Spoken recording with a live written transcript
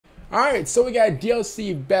Alright, so we got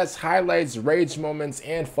DLC best highlights, rage moments,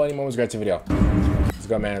 and funny moments. Great video. Let's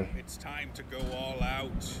go, man. It's time to go all out.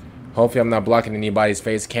 Hopefully I'm not blocking anybody's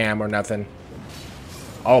face cam or nothing.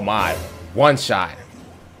 Oh my. One shot.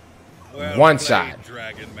 Well One played, shot.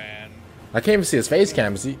 Dragon Man. I can't even see his face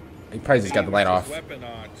cam. He probably just got the light off.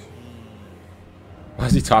 Why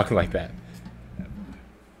is he talking like that?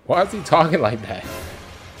 Why is he talking like that?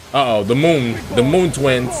 Uh-oh, the moon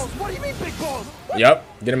twins. What do you mean, big balls? Yep,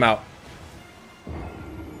 get him out.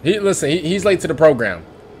 Listen, he's late to the program.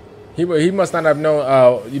 He must not have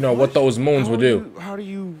known, you know, what those moons would do. How do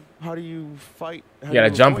you fight? You gotta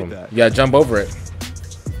jump him. You gotta jump over it.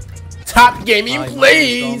 Top Gaming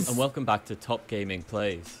Plays! And welcome back to Top Gaming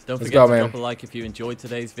Plays. Don't forget go, to man. drop a like if you enjoyed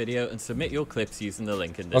today's video and submit your clips using the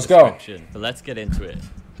link in the Let's go. description. But let's get into it.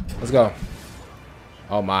 Let's go.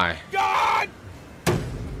 Oh my. God!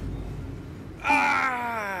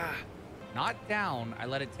 Ah! Not down. I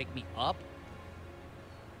let it take me up.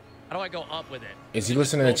 How do I go up with it? Is he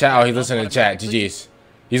listening to chat? Oh, he's listening to chat. GG's.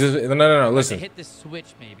 He's no. Listen. Hit this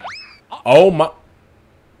switch, maybe. Oh my.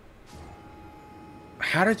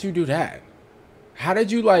 How did you do that? How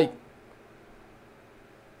did you like?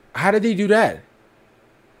 How did he do that?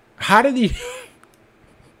 How did he?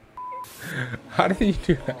 How did he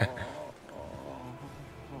do that?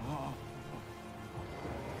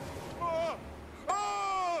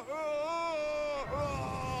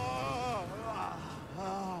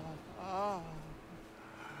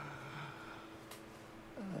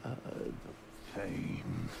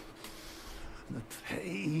 The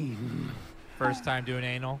pain. First time doing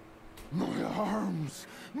anal. My arms,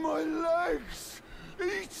 my legs,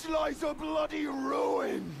 each lies a bloody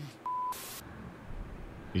ruin.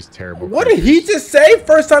 These terrible. What did he just say?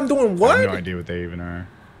 First time doing I what? have no idea what they even are.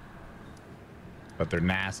 But they're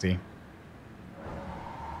nasty.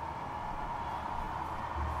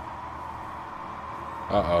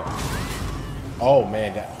 Uh-oh. Oh,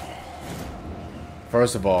 man.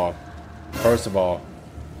 First of all,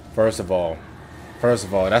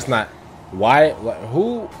 that's not... Why?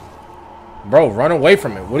 Who? Bro, run away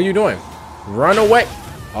from it. What are you doing? Run away.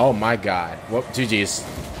 Oh, my God. Well, GG's.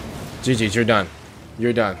 GG's, you're done.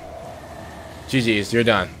 You're done. GG's, you're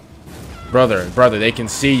done. Brother, they can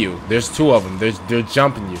see you. There's two of them. They're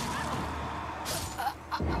jumping you.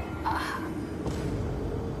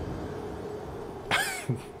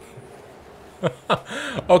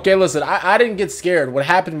 Okay, listen, I didn't get scared. What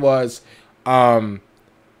happened was, Honestly,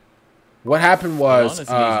 easy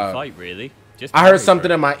fight, really. Just I heard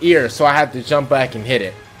something in my ear, so I had to jump back and hit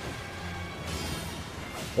it.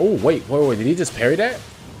 Oh, wait, did he just parry that?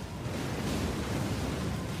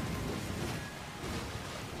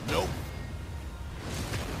 Nope.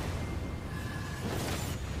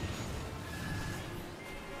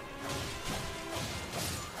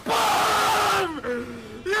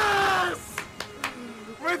 Yes!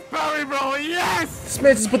 With Barry Bro, yes! This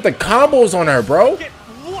man just put the combos on her, bro.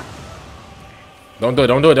 Don't do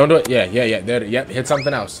it. Yeah. There, yep, hit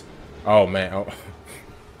something else. Oh, man. Oh.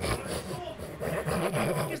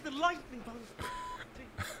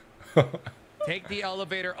 Take the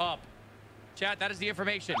elevator up. Chat, that is the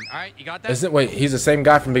information. All right, you got that? Wait, he's the same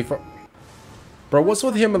guy from before. Bro, what's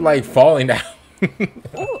with him and, like, falling down?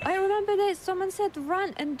 Oh, I remember that someone said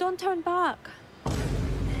run and don't turn back.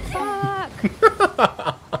 Fuck.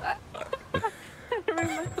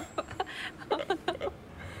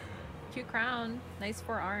 Cute crown. Nice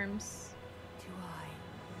forearms. To I,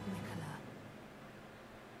 Nicola,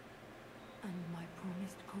 and my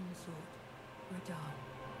promised consort, Radar.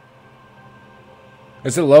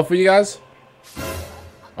 Is it love for you guys?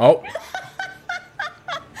 Oh.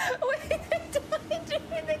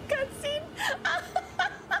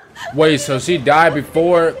 Wait, so she died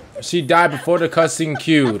before the cutscene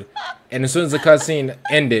queued, and as soon as the cutscene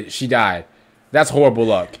ended, she died. That's horrible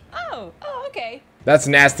luck. Oh, okay. That's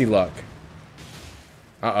nasty luck.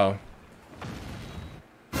 Uh-oh.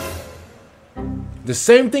 The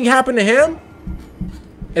same thing happened to him?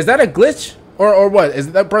 Is that a glitch? Or what?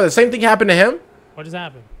 Is that, brother, the same thing happened to him? What just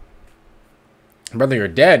happened? Brother, you're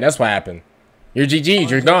dead. That's what happened. You're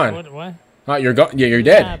GG's. You're gone. What? You're gone. Yeah, you're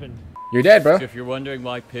dead. You're dead, bro. So if you're wondering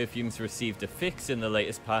why perfumes received a fix in the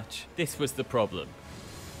latest patch, this was the problem.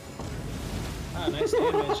 Ah, nice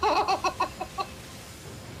damage.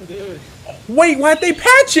 Dude. Wait, why'd they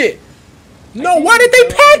patch it? No, why did they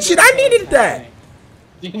patch it? I needed that.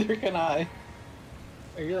 Neither can I.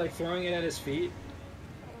 Are you like throwing it at his feet?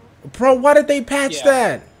 Bro, why did they patch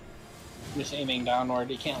that? Just aiming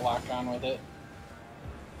downward. You can't lock on with it.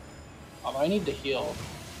 Oh, I need to heal.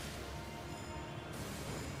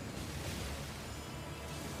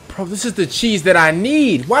 Bro, this is the cheese that I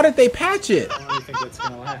need. Why did they patch it? How long do you think that's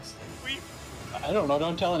gonna last? I don't know.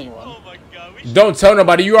 Don't tell anyone. Oh my god. Don't tell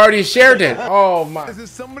nobody. You already shared it. Oh my. This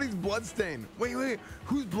is somebody's bloodstain. Wait.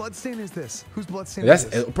 Whose bloodstain is this? Whose bloodstain That's is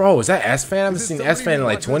this? bro. Is that S fan? I haven't Is it seen somebody S fan in who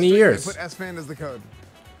like watched 20 this stream? years. Put S fan as the code.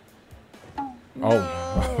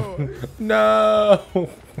 Oh no.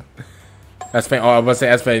 S fan. Oh, I was about to say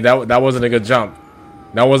S fan. That wasn't a good jump.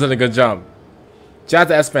 That wasn't a good jump. Shout out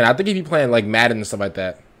to S fan. I think he'd be playing like Madden and stuff like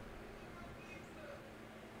that.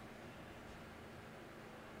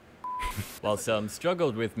 While some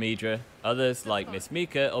struggled with Midra, others, like Miss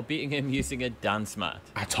Mika, are beating him using a dance mat.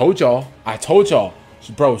 I told y'all.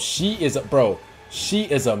 Bro, she is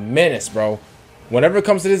a menace, bro. Whenever it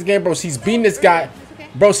comes to this game, bro, she's beating this guy.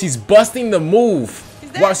 Bro, she's busting the move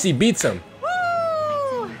while she beats him.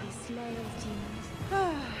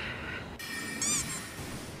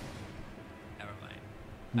 Never mind.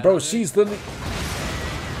 Bro, she's literally.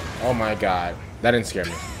 Oh my god, that didn't scare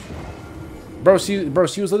me. Bro, she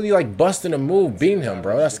was literally like busting a move, beating him,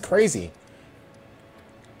 bro. That's crazy.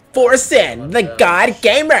 Forsen, the God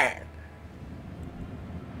Gamer.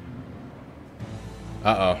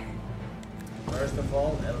 Uh oh. First of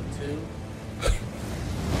all, L2.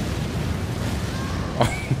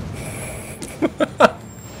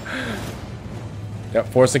 Yep,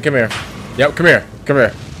 Forsen, come here. Yep, come here. Come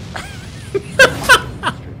here.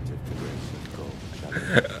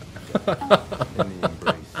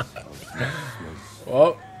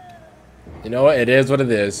 Well, you know what? It is what it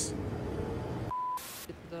is.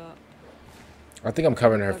 I think I'm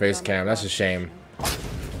covering her face cam. That's a shame.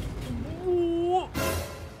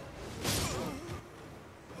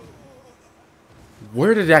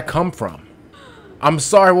 Where did that come from? I'm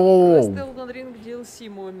sorry. Whoa.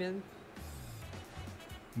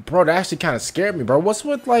 Bro, that actually kind of scared me, bro. What's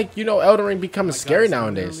with, like, you know, Elden Ring becoming scary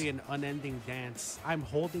nowadays? It's an unending dance. I'm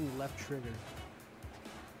holding left trigger.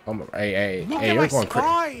 Oh my, hey, Look hey, at you're my going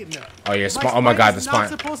crazy. spine. Oh yeah, oh my god, the spine.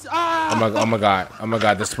 Oh my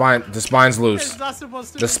god, the spine's loose.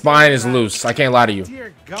 The spine is loose. I can't lie to you.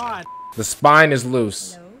 Dear God. The spine is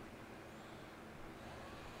loose.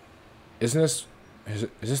 Isn't this, is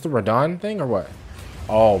this the Radon thing or what?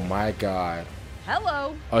 Oh my god.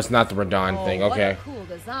 Hello. Oh, it's not the Radon thing. Okay. What a cool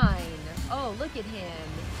design. Oh, look at him.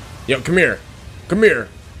 Yo, come here. Come here.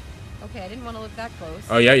 Okay, I didn't want to look that close.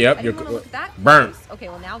 Oh yeah, yep. I didn't want to look that burnt. close. Okay,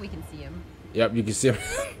 well now we can see him. Yep, you can see him.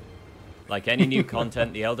 Like any new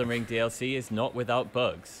content, the Elden Ring DLC is not without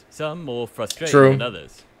bugs. Some more frustrating than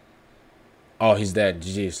others. Oh, he's dead.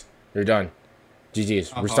 GG's. You're done.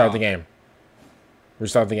 GG's. Restart the game.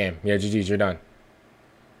 Restart the game. Yeah, GG's. You're done.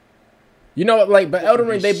 You know what? Like, but Elden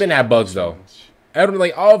Ring, they've been had bugs though. Elden Ring,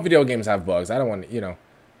 like all video games have bugs. I don't want to, you know.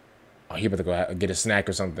 Oh, he about to go get a snack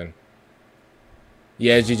or something.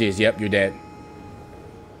 Yeah, GG's. Yep, you're dead.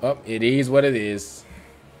 Oh, it is what it is.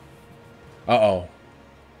 Uh-oh.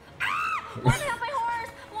 Why am I on my horse?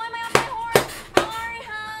 Why am I on my horse?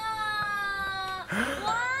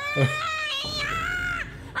 Why?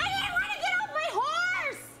 I didn't want to get off my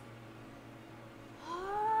horse!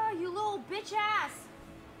 Oh, you little bitch ass.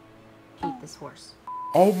 Hate this horse.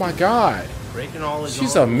 Oh my god. Breaking all his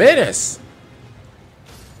She's a menace.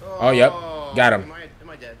 Oh, yep. Got him. Am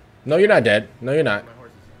I dead? No, you're not dead. No, you're not.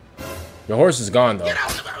 Your horse is gone, though.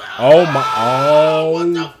 Oh, my.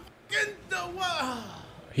 Oh.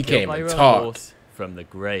 He can't even talk. From the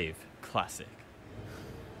grave. Classic.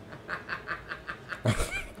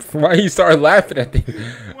 Why you started laughing at the...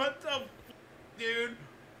 What the dude?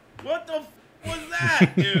 What the was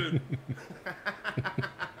that, dude?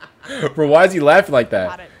 Bro, why is he laughing like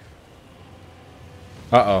that?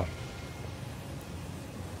 Uh-oh.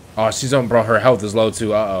 Oh, she's on, bro. Her health is low,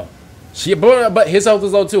 too. Uh-oh. But his health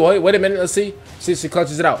is low, too. Wait a minute. Let's see. See if she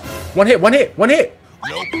clutches it out. One hit. Nope.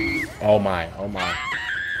 Oh, my.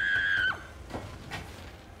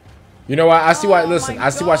 You know what? I see why. Listen, I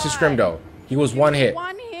see why she screamed, though. He was one hit.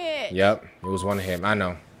 One hit. Yep. It was one hit. I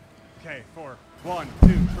know. Okay, 4. 1, 2,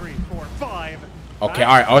 3, 4, 5. Okay,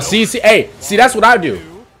 all right. Oh, see. Hey, see, that's what I do.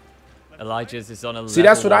 Elijah's is on a See,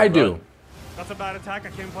 that's what I do. That's a bad attack. I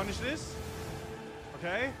can't punish this.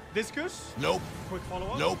 Okay. Discus. Nope. Quick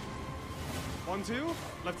follow-up. Nope. 1, 2.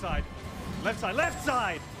 Left side. Left side. Left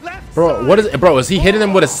side. Left Bro, side. what is it? Bro, is he hitting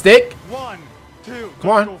him with a stick? 1, 2. Come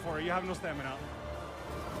on. Go for it. You have no stamina.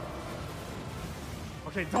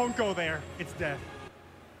 Okay, don't go there. It's death.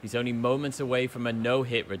 He's only moments away from a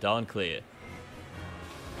no-hit Radon clear.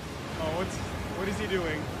 Oh, what is he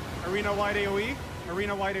doing? Arena wide AoE?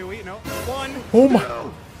 Arena wide AoE? No. 1. Oh my.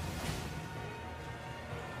 2.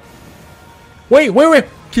 Wait.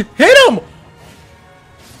 Hit him.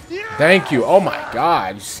 Yeah. Thank you. Oh my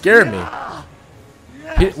god. You scared me.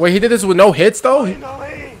 Wait, he did this with no hits though?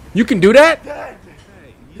 You can do that?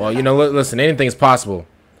 Well, you know, listen, anything is possible.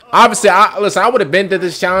 Obviously, I would have been to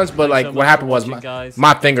this challenge, but like what happened was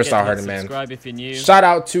my fingers started hurting, man. Shout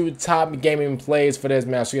out to Top Gaming Plays for this,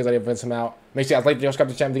 man. I'll show you guys how to invent some out. Make sure you guys like the video, subscribe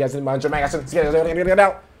to the channel. If you guys didn't mind, see you guys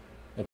out.